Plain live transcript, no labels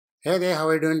Hey there, how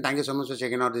are you doing? Thank you so much for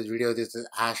checking out this video. This is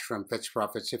Ash from Fetch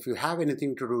Profits. If you have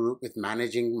anything to do with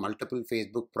managing multiple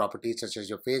Facebook properties such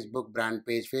as your Facebook brand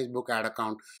page, Facebook ad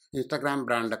account, Instagram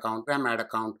brand account, Instagram ad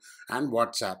account, and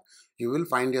WhatsApp, you will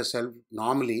find yourself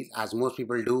normally, as most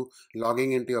people do,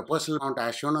 logging into your personal account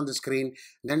as shown on the screen,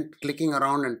 then clicking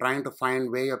around and trying to find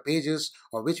where your page is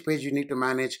or which page you need to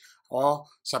manage, or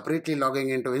separately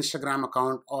logging into Instagram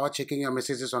account, or checking your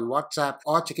messages on WhatsApp,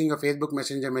 or checking your Facebook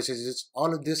Messenger messages.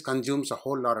 All of this consumes a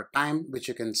whole lot of time which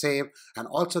you can save, and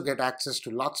also get access to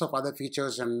lots of other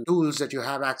features and tools that you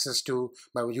have access to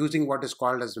by using what is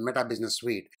called as the Meta Business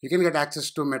Suite. You can get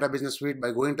access to Meta Business Suite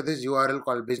by going to this URL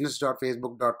called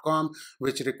business.facebook.com,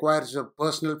 which requires your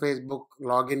personal Facebook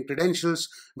login credentials,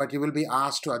 but you will be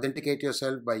asked to authenticate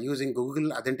yourself by using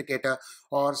Google Authenticator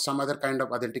or some other kind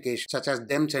of authentication, such as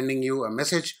them sending you a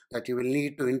message that you will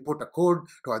need to input a code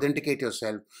to authenticate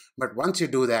yourself. But once you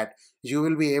do that, you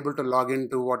will be able to log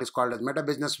into what is called as Meta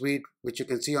Business Suite, which you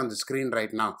can see on the screen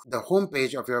right now. The home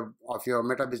page of your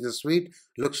Meta Business Suite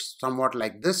looks somewhat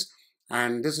like this,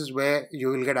 and this is where you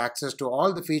will get access to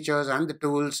all the features and the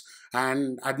tools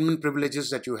and admin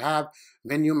privileges that you have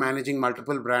when you're managing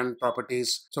multiple brand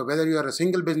properties. So whether you are a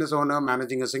single business owner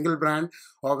managing a single brand,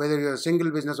 or whether you're a single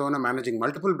business owner managing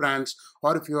multiple brands,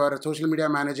 or if you are a social media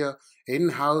manager,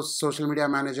 in-house social media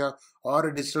manager, or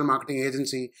a digital marketing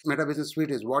agency, Meta Business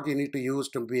Suite is what you need to use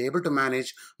to be able to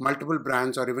manage multiple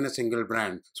brands or even a single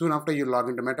brand. Soon after you log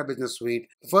into Meta Business Suite,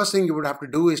 the first thing you would have to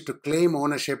do is to claim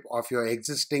ownership of your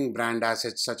existing brand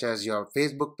assets, such as your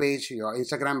Facebook page, your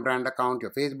Instagram brand account,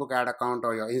 your Facebook ad account,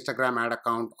 or your Instagram ad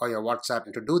account, or your WhatsApp.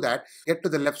 And to do that, get to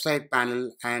the left side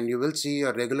panel and you will see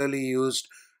your regularly used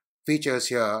features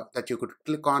here that you could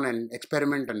click on and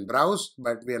experiment and browse,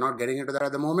 but we are not getting into that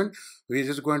at the moment. We're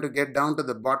just going to get down to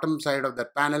the bottom side of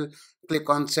that panel, click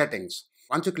on settings.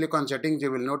 Once you click on settings,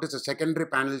 you will notice a secondary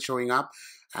panel showing up,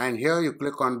 and here you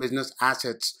click on business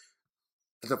assets.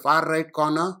 To the far right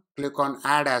corner, click on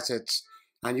add assets,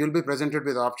 and you'll be presented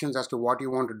with options as to what you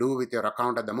want to do with your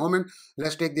account at the moment.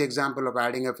 Let's take the example of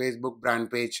adding a Facebook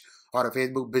brand page or a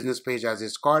Facebook business page as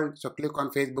it's called. So click on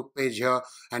Facebook page here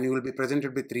and you will be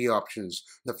presented with three options.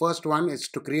 The first one is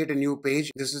to create a new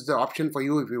page. This is the option for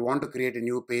you if you want to create a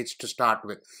new page to start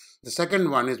with. The second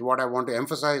one is what I want to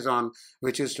emphasize on,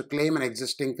 which is to claim an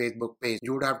existing Facebook page.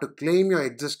 You would have to claim your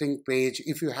existing page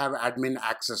if you have admin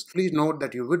access. Please note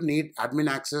that you would need admin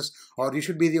access, or you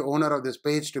should be the owner of this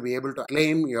page to be able to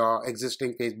claim your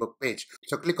existing Facebook page.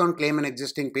 So click on claim an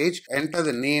existing page, enter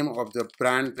the name of the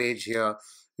brand page here,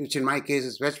 which in my case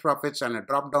is Fetch Profits, and a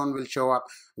drop down will show up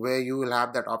where you will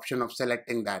have that option of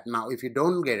selecting that. Now if you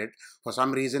don't get it for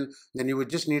some reason, then you would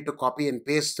just need to copy and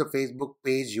paste the Facebook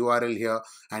page URL here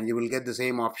and you will get the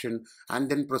same option, and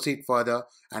then proceed further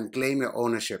and claim your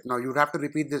ownership. Now you would have to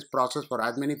repeat this process for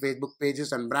as many Facebook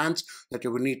pages and brands that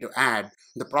you would need to add.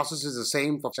 The process is the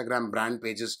same for Instagram brand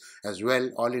pages as well.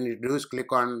 All you need to do is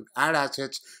click on add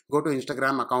assets, go to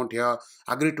Instagram account here,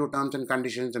 agree to terms and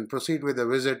conditions, and proceed with the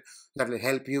visit that will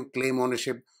help you claim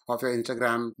ownership of your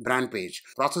Instagram brand page.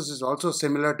 Process is also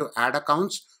similar to ad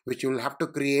accounts, which you will have to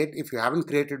create if you haven't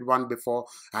created one before,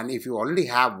 and if you already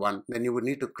have one, then you would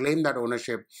need to claim that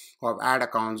ownership of ad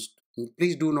accounts.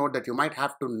 Please do note that you might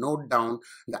have to note down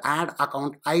the ad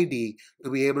account ID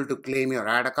to be able to claim your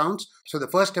ad accounts. So the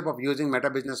first step of using Meta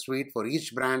Business Suite for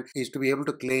each brand is to be able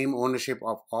to claim ownership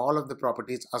of all of the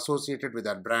properties associated with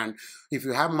that brand. If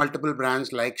you have multiple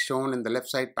brands like shown in the left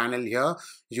side panel here,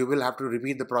 you will have to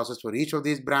repeat the process for each of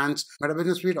these brands. Meta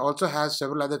Business Suite also has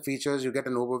several other features. You get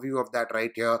an overview of that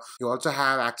right here. You also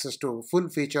have access to full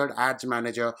featured ads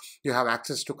manager. You have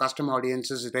access to custom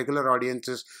audiences, regular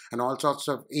audiences, and all sorts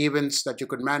of events that you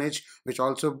could manage, which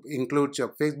also includes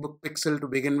your Facebook pixel to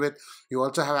begin with. You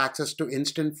also have access to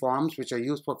instant forms, which are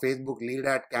used for Facebook lead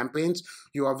ad campaigns.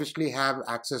 You obviously have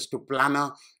access to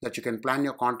Planner, that you can plan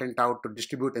your content out to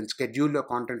distribute and schedule your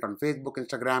content on Facebook,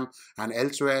 Instagram, and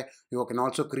elsewhere. You can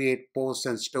also create posts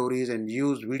and stories and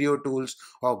use video tools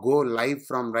or go live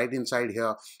from right inside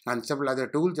here, and several other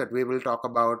tools that we will talk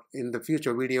about in the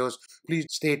future videos. Please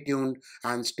stay tuned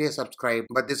and stay subscribed.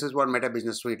 But this is what Meta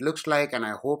Business Suite looks like, and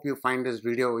I hope you find this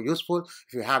video useful.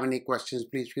 If you have any questions,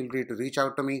 please feel free to reach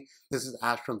out to me. This is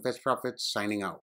Ash from Fetch Profits signing out.